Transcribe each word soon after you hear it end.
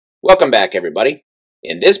Welcome back, everybody.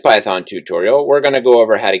 In this Python tutorial, we're going to go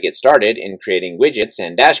over how to get started in creating widgets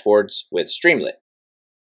and dashboards with Streamlit.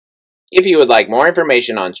 If you would like more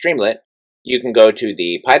information on Streamlit, you can go to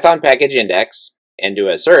the Python package index and do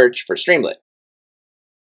a search for Streamlit.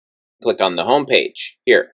 Click on the home page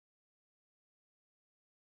here.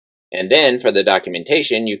 And then for the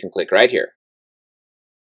documentation, you can click right here.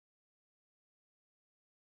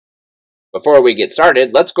 Before we get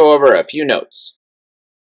started, let's go over a few notes.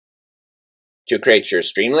 To create your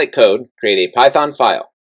Streamlit code, create a Python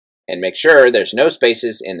file, and make sure there's no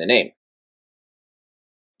spaces in the name.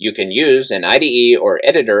 You can use an IDE or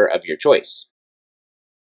editor of your choice.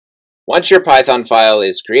 Once your Python file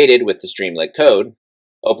is created with the Streamlit code,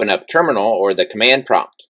 open up Terminal or the command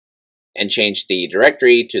prompt, and change the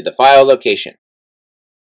directory to the file location.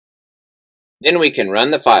 Then we can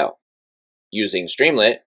run the file, using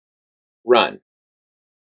Streamlit run,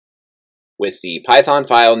 with the Python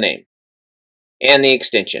file name and the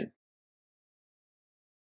extension.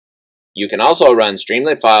 You can also run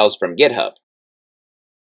Streamlit files from GitHub.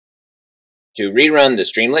 To rerun the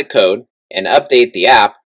Streamlit code and update the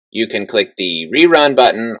app, you can click the Rerun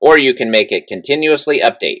button, or you can make it continuously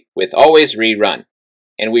update with Always Rerun,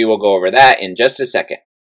 and we will go over that in just a second.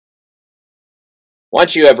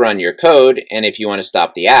 Once you have run your code, and if you want to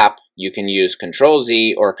stop the app, you can use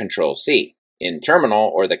Ctrl-Z or Ctrl-C in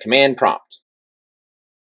Terminal or the command prompt.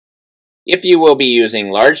 If you will be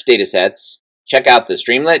using large datasets, check out the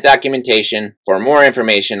Streamlit documentation for more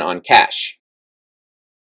information on cache.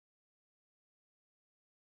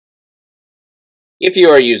 If you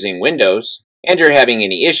are using Windows and you're having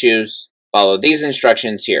any issues, follow these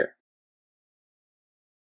instructions here.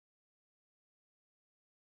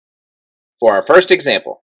 For our first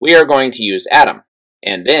example, we are going to use Atom,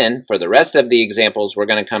 and then for the rest of the examples, we're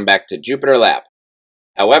going to come back to Jupyter Lab.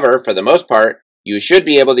 However, for the most part, you should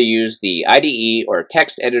be able to use the IDE or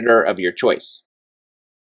text editor of your choice.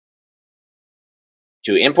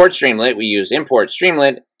 To import Streamlit, we use import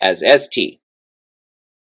Streamlit as st.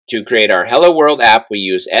 To create our Hello World app, we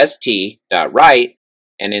use st.write,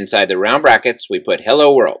 and inside the round brackets, we put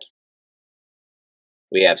Hello World.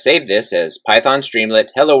 We have saved this as Python Streamlit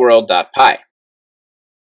Hello World.py.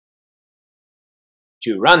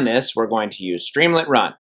 To run this, we're going to use Streamlit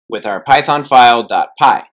run with our Python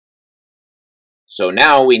file.py. So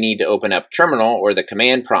now we need to open up Terminal or the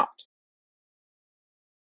command prompt.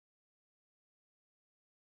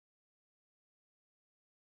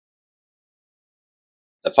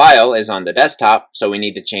 The file is on the desktop, so we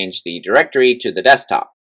need to change the directory to the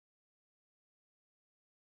desktop.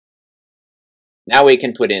 Now we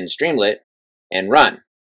can put in Streamlit and run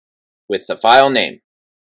with the file name.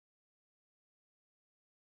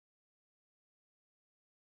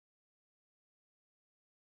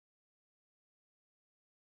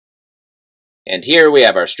 And here we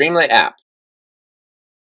have our Streamlit app.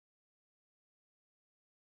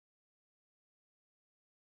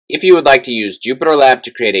 If you would like to use Jupyter Lab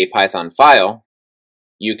to create a Python file,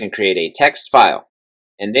 you can create a text file,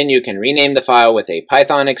 and then you can rename the file with a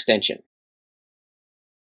Python extension.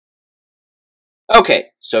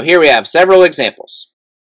 Okay, so here we have several examples.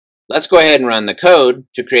 Let's go ahead and run the code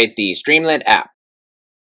to create the Streamlit app.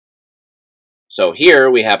 So here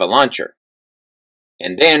we have a launcher,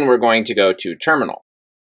 and then we're going to go to Terminal.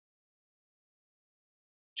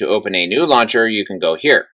 To open a new launcher, you can go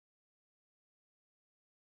here.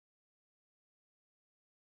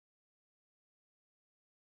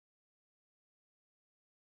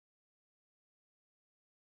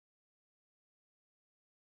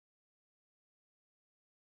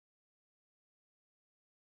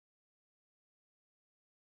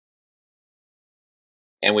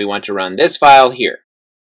 And we want to run this file here.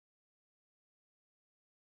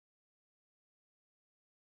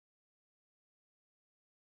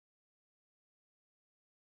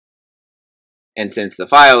 And since the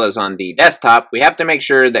file is on the desktop, we have to make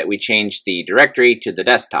sure that we change the directory to the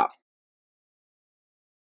desktop.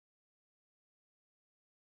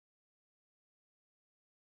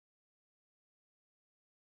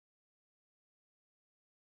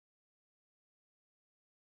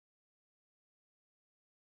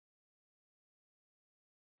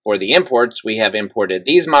 For the imports, we have imported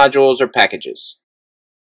these modules or packages.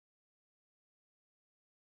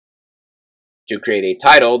 To create a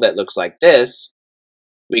title that looks like this,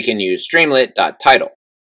 we can use Streamlit.title.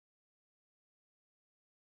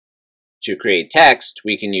 To create text,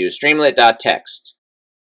 we can use Streamlit.text.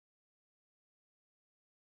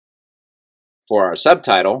 For our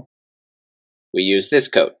subtitle, we use this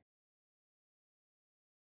code.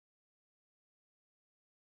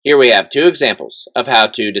 Here we have two examples of how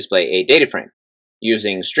to display a data frame.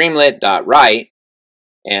 using streamlit.write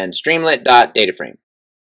and streamlit.dataframe.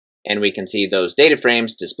 And we can see those data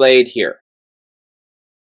frames displayed here.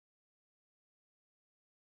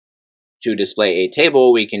 To display a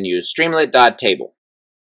table, we can use streamlit.table.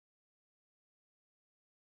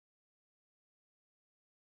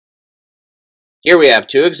 Here we have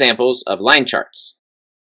two examples of line charts.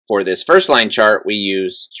 For this first line chart, we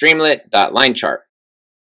use streamlit.lineChart.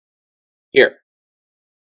 Here.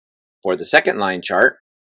 For the second line chart,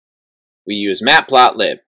 we use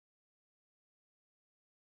matplotlib.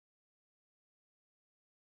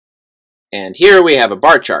 And here we have a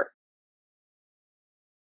bar chart.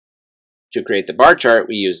 To create the bar chart,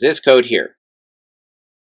 we use this code here.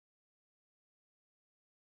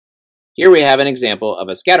 Here we have an example of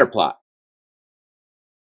a scatter plot.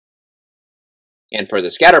 And for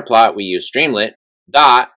the scatter plot, we use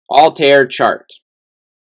streamlit.altair chart.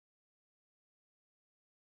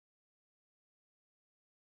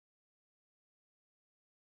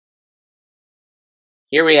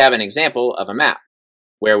 Here we have an example of a map,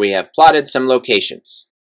 where we have plotted some locations.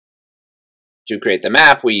 To create the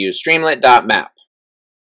map, we use streamlit.map.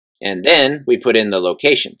 And then we put in the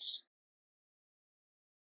locations.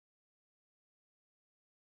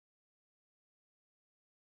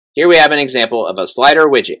 Here we have an example of a slider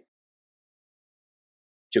widget.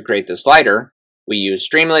 To create the slider, we use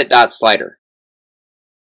streamlit.slider.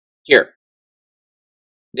 Here.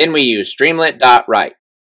 Then we use streamlit.write.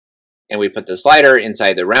 And we put the slider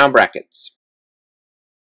inside the round brackets.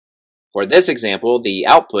 For this example, the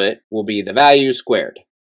output will be the value squared.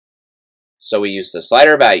 So we use the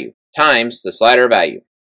slider value times the slider value.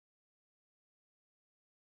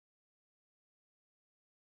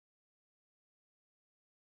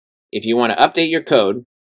 If you want to update your code,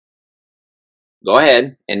 go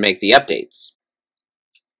ahead and make the updates.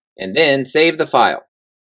 And then save the file.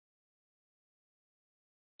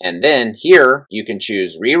 And then here you can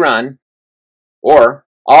choose Rerun or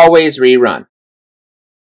Always Rerun.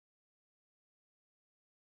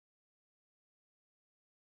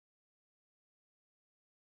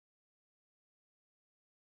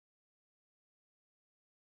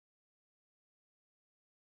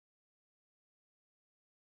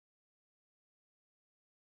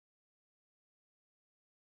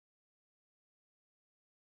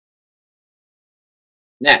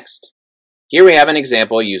 Next, here we have an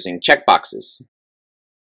example using checkboxes.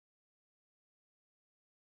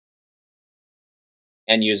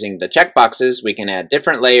 And using the checkboxes, we can add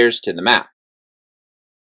different layers to the map.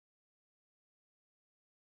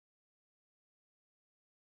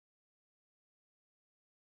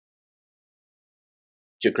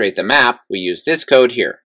 To create the map, we use this code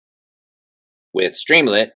here with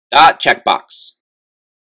streamlit.checkbox.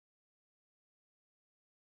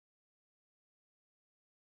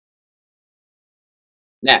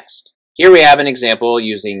 Next, here we have an example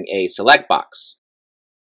using a select box.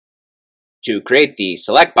 To create the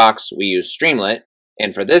select box, we use Streamlit,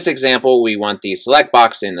 and for this example, we want the select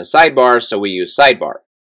box in the sidebar, so we use sidebar.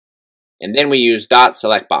 And then we use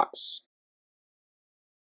 .selectBox.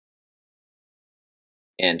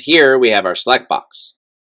 And here we have our select box.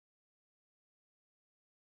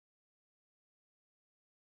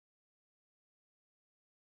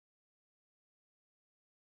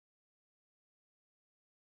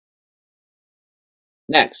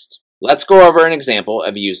 Next, let's go over an example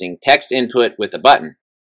of using text input with a button.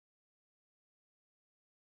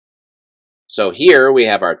 So here we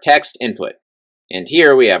have our text input, and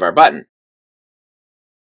here we have our button.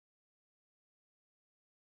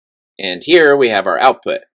 And here we have our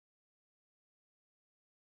output.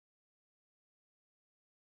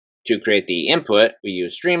 To create the input, we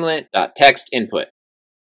use streamlit.textInput.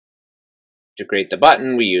 To create the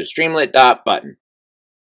button, we use streamlit.button.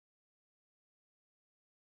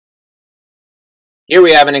 Here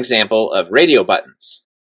we have an example of radio buttons.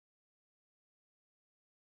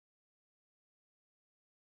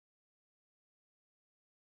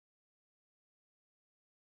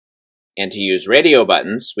 And to use radio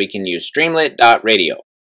buttons, we can use streamlit.radio.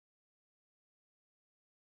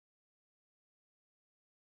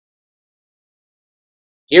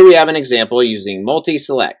 Here we have an example using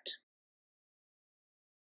multi-select.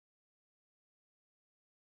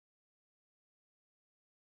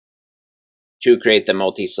 To create the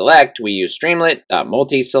multi-select, we use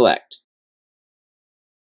streamlit.multiselect.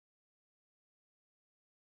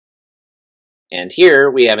 And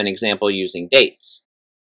here we have an example using dates.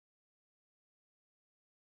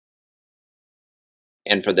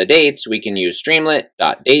 And for the dates, we can use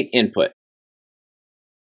streamlit.dateInput.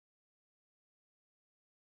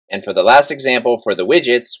 And for the last example, for the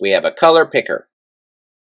widgets, we have a color picker.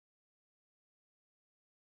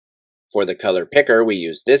 For the color picker, we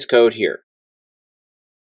use this code here.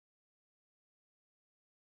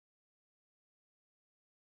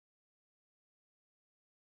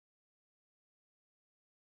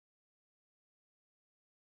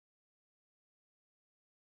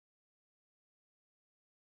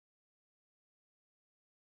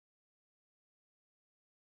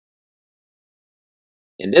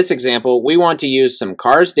 In this example, we want to use some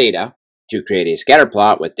cars data to create a scatter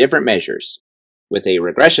plot with different measures, with a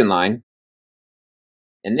regression line,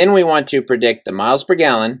 and then we want to predict the miles per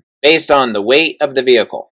gallon based on the weight of the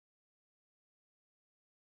vehicle.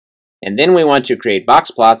 And then we want to create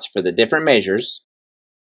box plots for the different measures,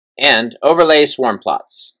 and overlay swarm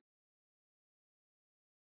plots.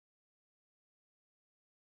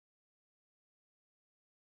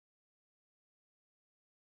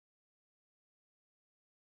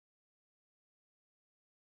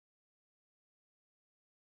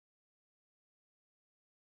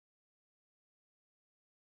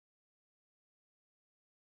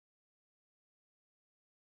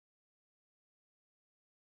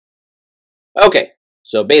 Okay,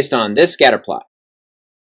 so based on this scatter plot,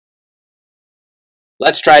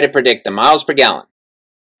 let's try to predict the miles per gallon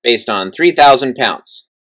based on 3,000 pounds.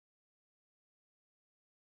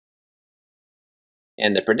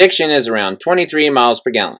 And the prediction is around 23 miles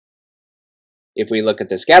per gallon. If we look at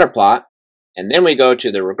the scatter plot, and then we go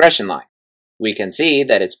to the regression line, we can see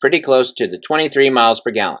that it's pretty close to the 23 miles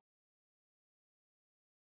per gallon.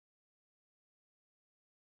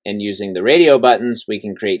 And using the radio buttons, we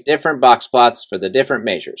can create different box plots for the different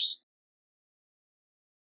measures.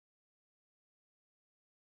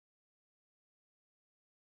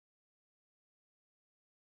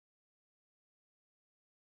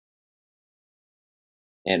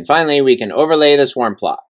 And finally, we can overlay the swarm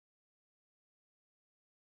plot.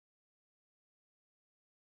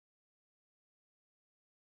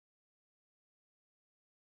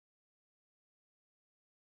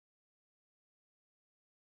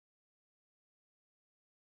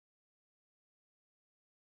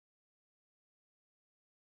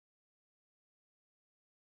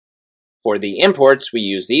 For the imports, we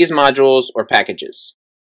use these modules or packages.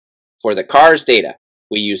 For the cars data,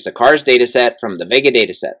 we use the cars dataset from the Vega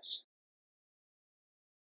datasets.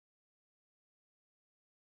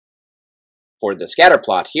 For the scatter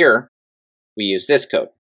plot here, we use this code.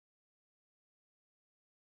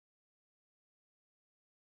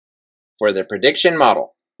 For the prediction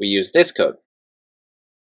model, we use this code.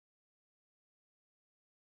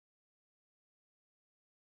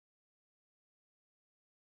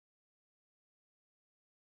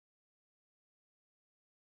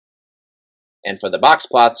 And for the box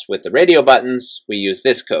plots with the radio buttons, we use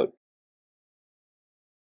this code.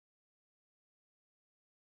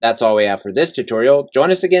 That's all we have for this tutorial.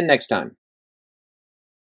 Join us again next time.